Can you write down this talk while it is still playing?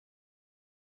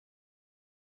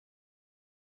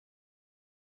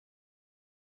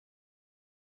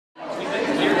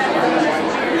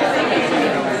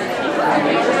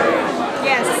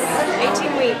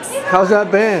How's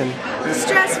that been?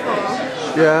 Stressful.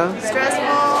 Yeah? Stressful.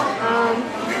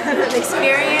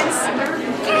 Experience.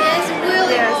 It's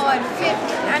really hard.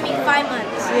 5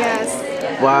 months. Yes.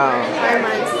 Wow. 5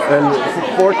 months.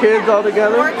 And 4 kids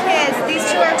altogether? 4 kids.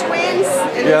 These 2 are twins,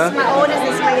 and Yeah. this is my oldest,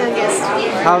 this is my youngest.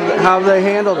 How have they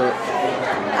handled it?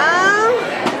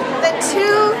 The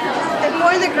 2, the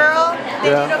boy and the girl,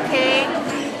 they Yeah. did okay.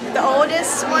 The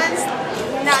oldest ones,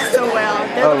 not so well.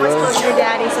 They're the ones really? close to their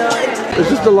daddy, so Is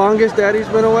this the longest Daddy's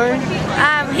been away?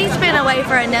 He's been away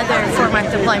for another 4-month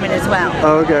deployment as well.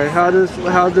 Oh, okay. How'd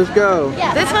this go?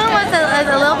 This one was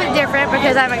a little bit different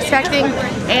because I'm expecting,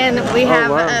 and we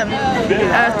have wow.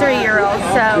 a 3-year-old,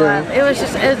 so it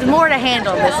was more to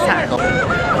handle this time.